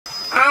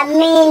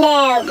Almin.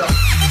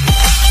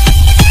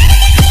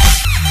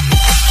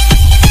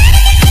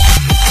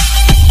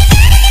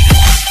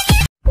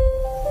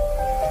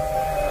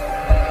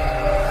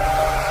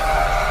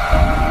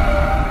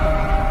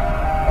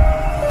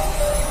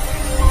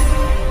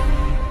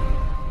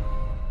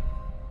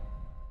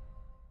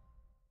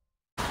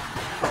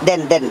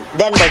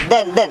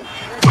 দেন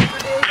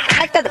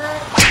একটা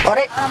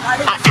ওরে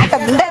একটা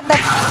দেন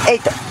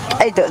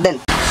এই তো দেন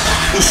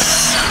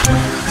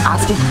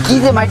আজকে কি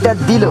যে মাইটা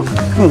দিল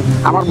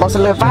আমার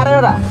বসের লাগে পারে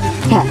ওরা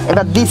হ্যাঁ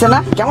এটা দিছে না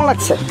কেমন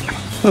লাগছে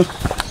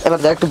এবার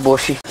দেখ একটু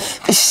বসি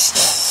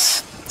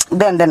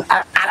দেন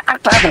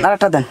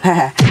আরেকটা দেন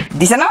হ্যাঁ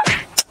দিছে না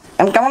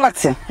কেমন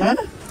লাগছে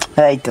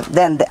এই তো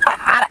দেন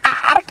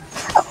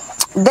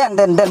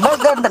বস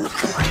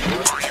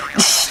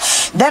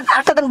দেন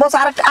আরেকটা দেন বস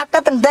আরেকটা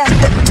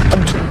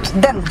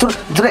দেন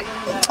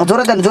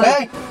জোরে দেন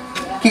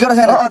কি করছ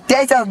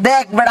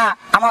দেখ বেড়া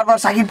আমার বস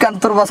সাকিব খান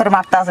তোর বসের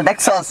মারতে আছে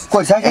দেখছস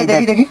কই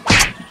দেখি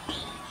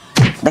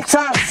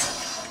দেখছস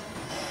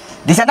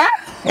দিছে না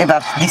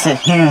এবার দিছে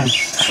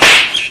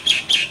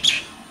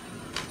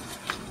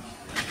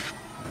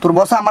তোর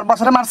বস আমার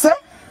বসরে মারছে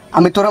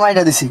আমি তোরে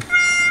মাইরা দিছি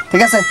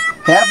ঠিক আছে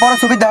এরপরে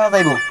ছবি দেখা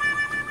যাইব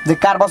যে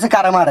কার বসে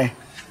কারে মারে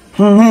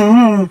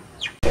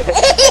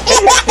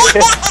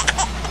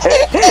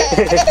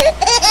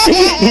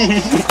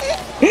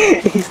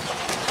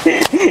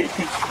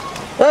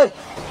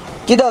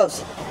কি দোষ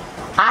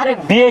আরে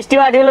বিএসটি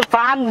মাল্টিমিডিয়া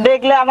ফান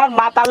দেখলে আমার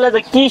মাথা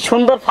লাগে কি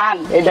সুন্দর ফান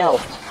এই দেখো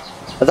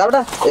যাও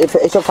না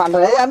এইসব ফান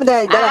আমি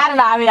দেখ আর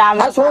না আমি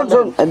শোন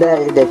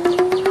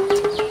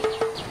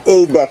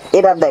দেখ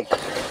এটা দেখ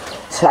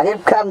সাকিব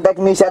খান দেখ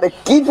মিশারে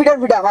কি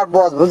ফিটা আমার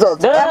বস বুঝছো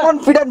এমন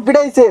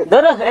ফিটাইছে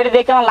ধরো এটা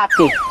দেখে আমার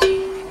লাগছে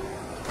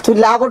তুই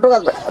লাভ ওটো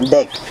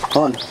দেখ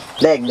শোন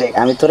দেখ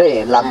আমি তোরে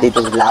লাভ দিই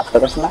তুই লাভ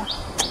করিস না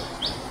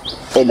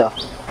এই লো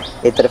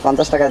এই তোরে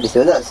 50 টাকা দিছি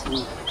বুঝছস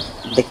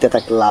দেখতে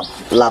থাক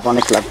লাভ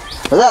অনেক লাভ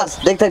বুঝছস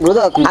দেখতে থাক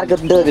বুঝছস আর কেউ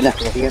দেবি না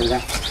ঠিক আছে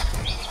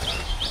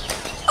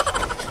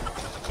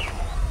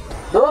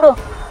ধরো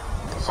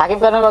সাকিব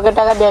খানের পকেট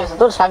টাকা দিয়ে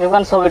তোর সাকিব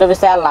খান ছবিটা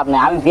বেশি আর লাভ নেই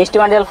আমি বিএসটি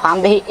মাল্টিমিডিয়া ফান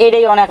দেখি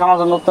এটাই অনেক আমার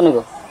জন্য নতুন নিব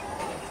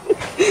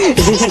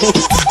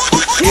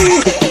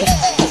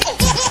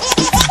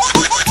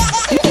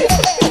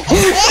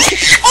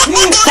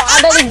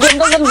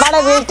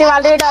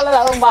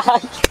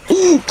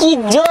কি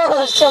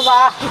জোশ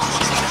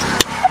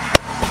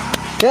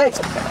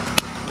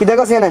কি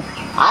দেখছ এনে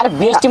আর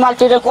বিএসটি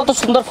মাল্টিমিডিয়া কত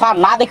সুন্দর ফান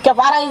না দেখতে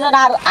পারাই যায়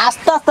আর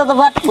আস্তে আস্তে তো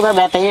বাট পুরো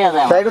ব্যথা হয়ে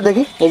যায় তাই একটু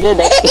দেখি এই যে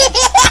দেখ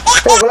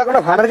এগুলা কোনো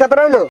ফানের কথা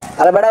রইলো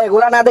আরে বেটা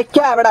এগুলা না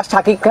দেখিয়া বেটা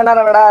সাকিব খান আর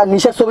বেটা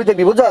নিশার ছবি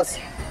দেখবি বুঝছস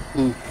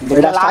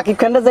বেটা সাকিব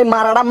খানের যে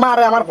মারাটা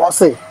মারে আমার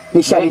বসে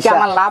নিশা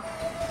আমার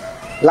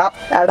লাভ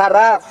এটা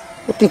রাফ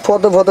তুই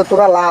ফটো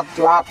তোরা লাভ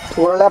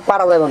তোরা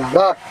পারা যাবে না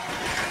ধর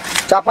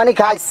চা পানি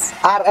খাইস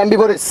আর এমবি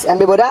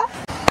বড়া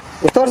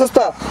বুঝতে পারছিস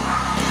তো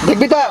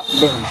দেখবি তো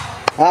দেখুন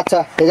আচ্ছা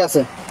ঠিক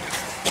আছে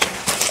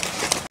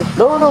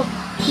দৌড়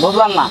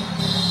বুঝলাম না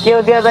কেউ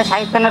দেওয়া যায়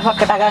সাকিব খানের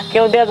পক্ষে টাকা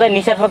কেউ দেওয়া যায়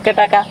নিশার পক্ষে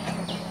টাকা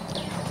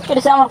এটা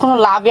আমার কোনো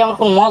লাভই আমার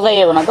কোনো মজাই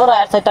হবে না ধরো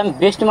এর সাথে আমি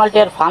বিএসটি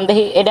মাল্টিমিডিয়ার ফান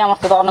দেখি এটা আমার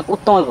সাথে অনেক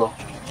উত্তম হইব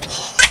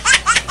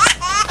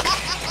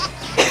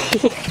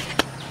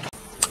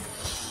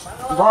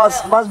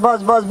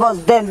বস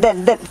দেন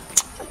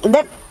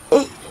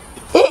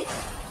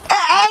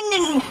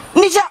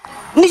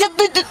নিশা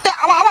তুই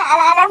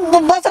আমার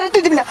বসরে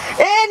তুই দিবি না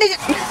নিশা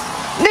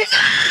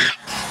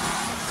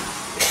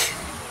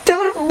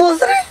তোর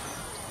বসরে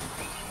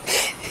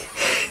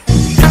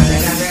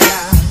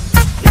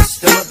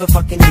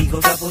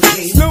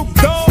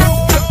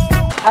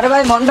আরে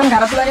ভাই মনটা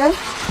খারাপ লাগে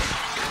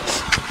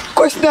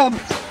কইস না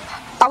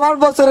আমার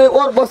বছরে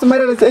ওর বছর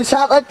মেরে রয়েছে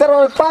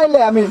 7-8 পাইলে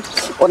আমি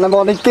ওর নামে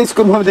অনেক কেস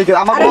করবো আমি দেখি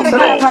আমার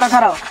বছরে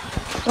খারাপ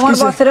তোমার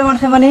বছরে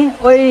মানে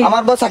ওই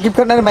আমার বস সাকিব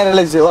খানের মেরে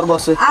লাগছে ওর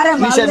বসে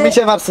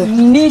মিশে মারছে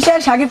নিশা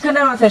সাকিব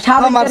খানের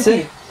মারছে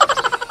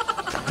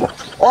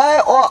ওই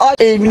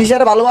এই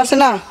মিনিশারে ভালোবাসে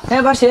না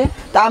হ্যাঁ বাসে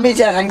তা আমি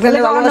সাকিব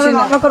খানের ভালোবাসি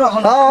না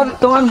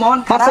তোমার মন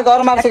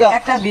মারছে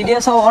একটা ভিডিও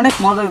সব অনেক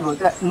মজা হইব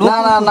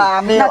না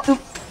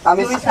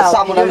আমি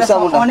সামুন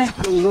অনেক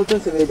নতুন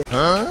ছবি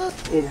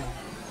এই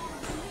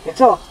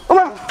দেখো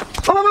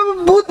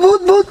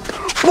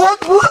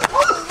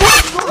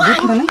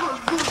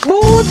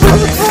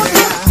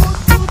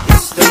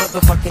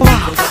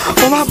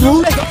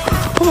ভূত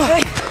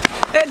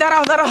এই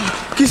দাঁড়াও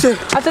কিসে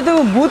আচ্ছা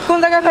তুমি ভূত কোন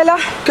জায়গায় পাইলা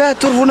কে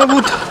তোর ফোনে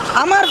ভূত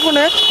আমার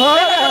ফোনে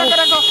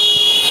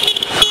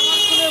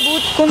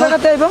ভূত কোন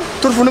জায়গাতে আইব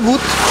তোর ফোনে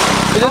ভূত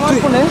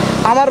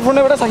আমার ফোনে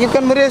ওটা সাকিব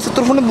খান মেরে এসে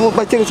তোর ফোনে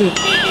বাচ্চা গেছে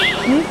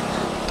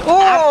ও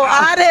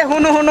আরে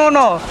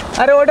হুনো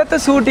আরে ওটা তো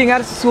শুটিং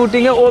আর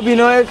শুটিং এ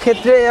অভিনয়ের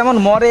ক্ষেত্রে এমন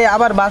মরে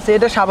আবার বাঁচে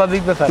এটা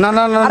স্বাভাবিক ব্যাপার না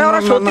আরে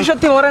ওরা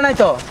সত্যি মরে নাই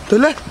তো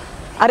তাহলে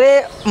আরে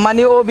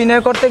মানে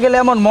অভিনয় করতে গেলে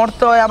এমন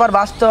মরতে হয় আবার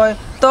বাঁচতে হয়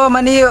তো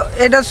মানে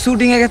এটা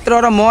শুটিং এর ক্ষেত্রে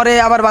ওরা মরে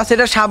আবার বাসে,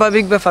 এটা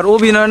স্বাভাবিক ব্যাপার,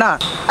 অভিনয় না।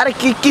 আরে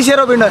কি কিসের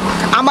অভিনয়?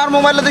 আমার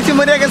মোবাইলে দেখছি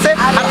মরে গেছে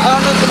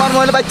আর তোমার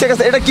মোবাইলে বাচ্চা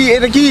গেছে, এটা কি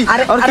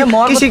আরে আর আরে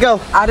কি শিখাও?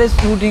 আরে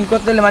শুটিং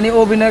করতে হলে মানে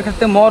অভিনয়ের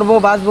ক্ষেত্রে মরবো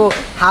বাঁচবো,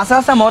 হাসা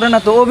হাসা মরে না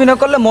তো, অভিনয়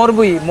করলে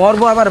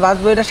মরবো আবার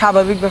বাঁচবো, এটা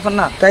স্বাভাবিক ব্যাপার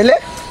না? তাইলে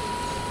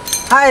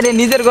হায় রে,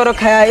 নিজের ঘরে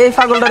খায়া এই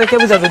পাগলটা রেখে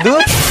বুঝাবে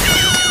দূর।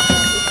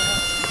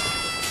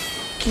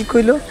 কি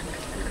কইলো?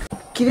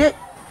 কি রে,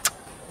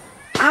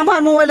 আমার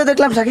মোবাইলে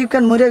দেখলাম শাকিব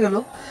খান মরে গেল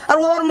আর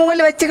ওর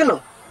মোবাইলে বাচ্চা গেল,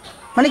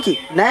 মানে কি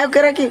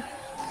নায়কেরা কি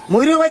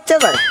মরেও বাচ্চা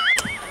যায়?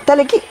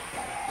 তাহলে কি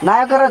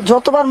নায়কেরা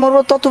যতবার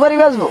মরবো ততবারই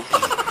বাঁচবো?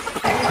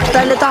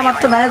 তাইলে তো আমার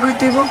তো নায়ক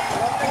হইতে হইব,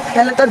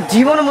 তাহলে তার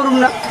জীবনে মরুম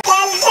না।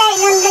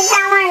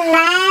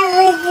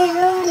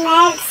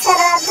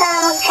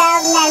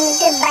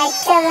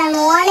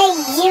 অনেক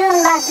জীবন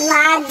বাঁচবো,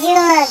 আর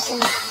জীবন আছে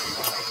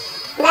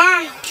না,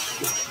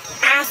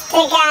 আজ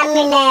থেকে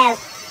আমি নায়ক।